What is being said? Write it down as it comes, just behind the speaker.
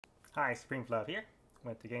Hi, Springflove here.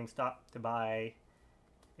 Went to GameStop to buy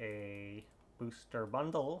a booster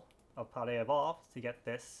bundle of Paldea Evolve to get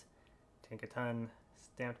this Tinkaton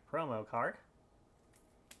stamped promo card.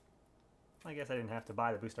 I guess I didn't have to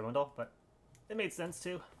buy the booster bundle, but it made sense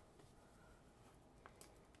too.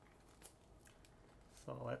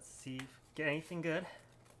 So let's see if we get anything good.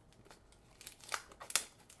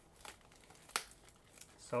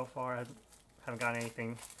 So far, I haven't gotten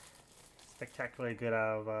anything spectacularly good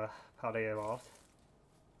out of Paldea Evolved.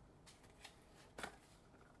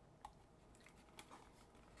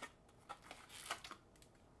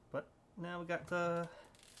 But now we got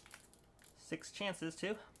 6 chances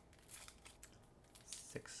too.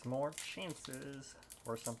 6 more chances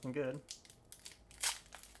for something good.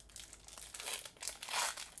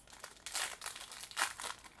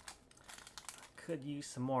 Could use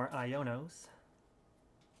some more Ionos.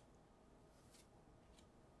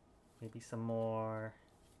 Maybe some more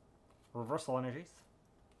reversal energies.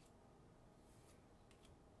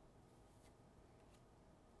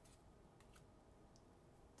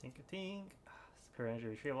 Tink-a-tink. Superior energy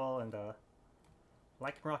retrieval and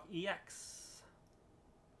Lycanroc EX.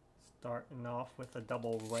 Starting off with a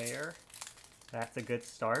double rare. That's a good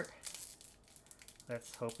start.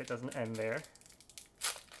 Let's hope it doesn't end there.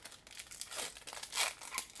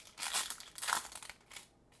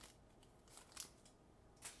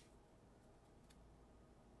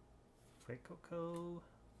 Coco.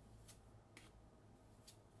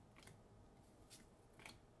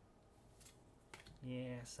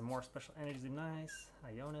 Yeah, some more special energies would be nice.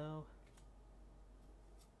 Iono.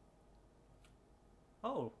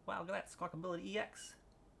 Oh, wow, look at that. Squawk Ability EX.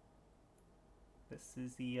 This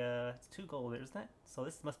is the, it's 2 gold, isn't it? So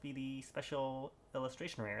this must be the special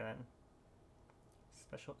illustration rare then.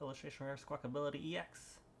 Special illustration rare Squawk Ability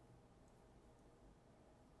EX.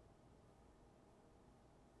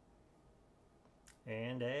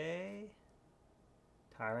 And a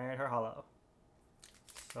Tyranitar Hollow.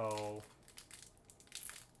 So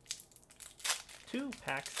 2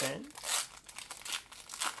 packs in,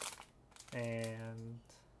 and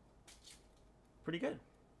pretty good,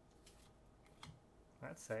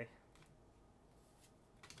 I'd say.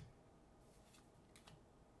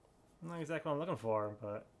 Not exactly what I'm looking for,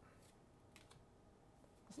 but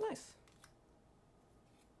it's nice.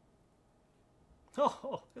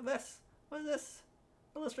 Oh, look at this. What is this?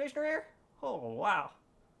 Illustration rare? Oh, wow.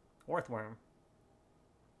 Earthworm.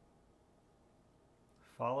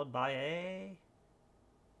 Followed by a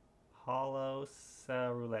Hollow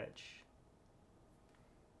Cerulege.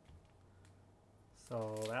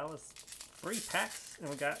 So that was 3 packs, and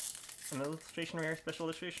we got an illustration rare, special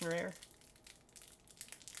illustration rare.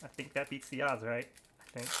 I think that beats the odds, right?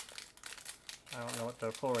 I think. I don't know what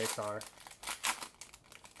the pull rates are,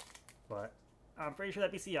 but I'm pretty sure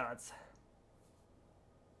that beats the odds.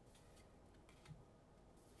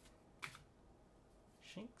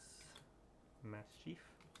 Shinx, Master Chief,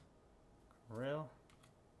 Krill.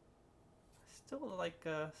 Still would like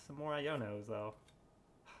some more Ionos though.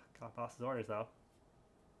 Got boss's orders though.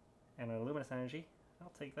 And a Luminous Energy.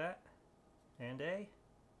 I'll take that. And a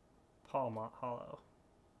Palmont Hollow.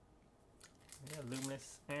 Yeah,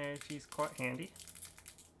 Luminous Energy's quite handy.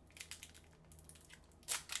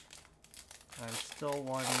 I'm still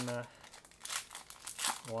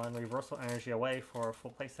one reversal energy away for a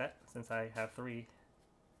full playset since I have 3.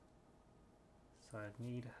 So I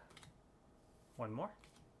need 1 more.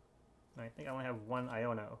 And I think I only have 1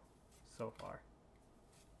 Iono so far.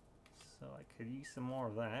 So I could use some more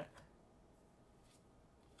of that.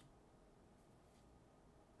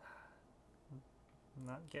 I'm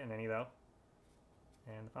not getting any though.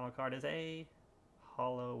 And the final card is a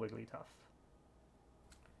Hollow Wigglytuff.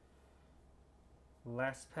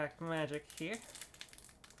 Last pack magic here.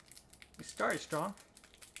 We started strong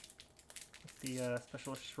with the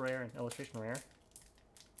special rare and illustration rare.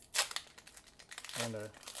 And a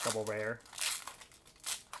double rare.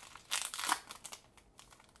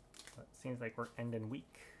 But it seems like we're ending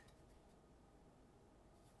weak.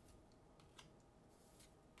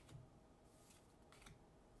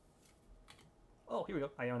 Oh, here we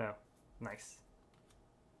go. Iono. Nice.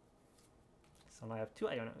 So now I have 2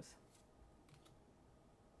 Ionos.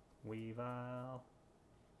 Weavile,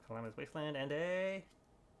 Calamitous Wasteland, and a...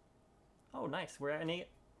 Oh, nice. We're at an 8.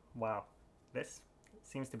 Wow. This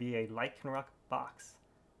seems to be a Lycanroc box.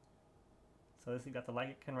 So this, you got the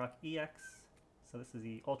Lycanroc EX. So this is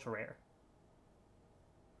the ultra rare.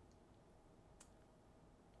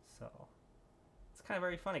 So it's kind of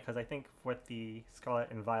very funny because I think with the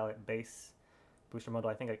Scarlet and Violet base booster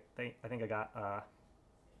model, I think I got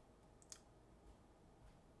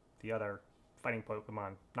the other fighting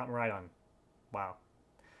Pokemon. Not Miraidon. Wow.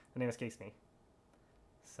 The name escapes me.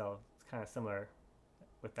 So it's kind of similar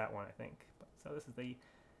with that one, I think. But, so this is the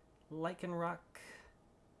Lycanroc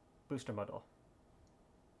booster model.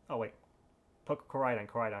 Oh wait, Koraidon.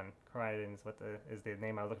 Koraidon is the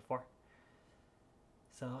name I was looking for.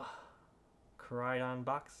 So Koraidon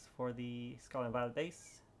box for the Scarlet Violet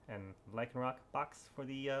base, and Lycanroc box for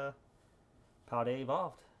the Paldea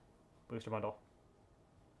Evolved booster bundle.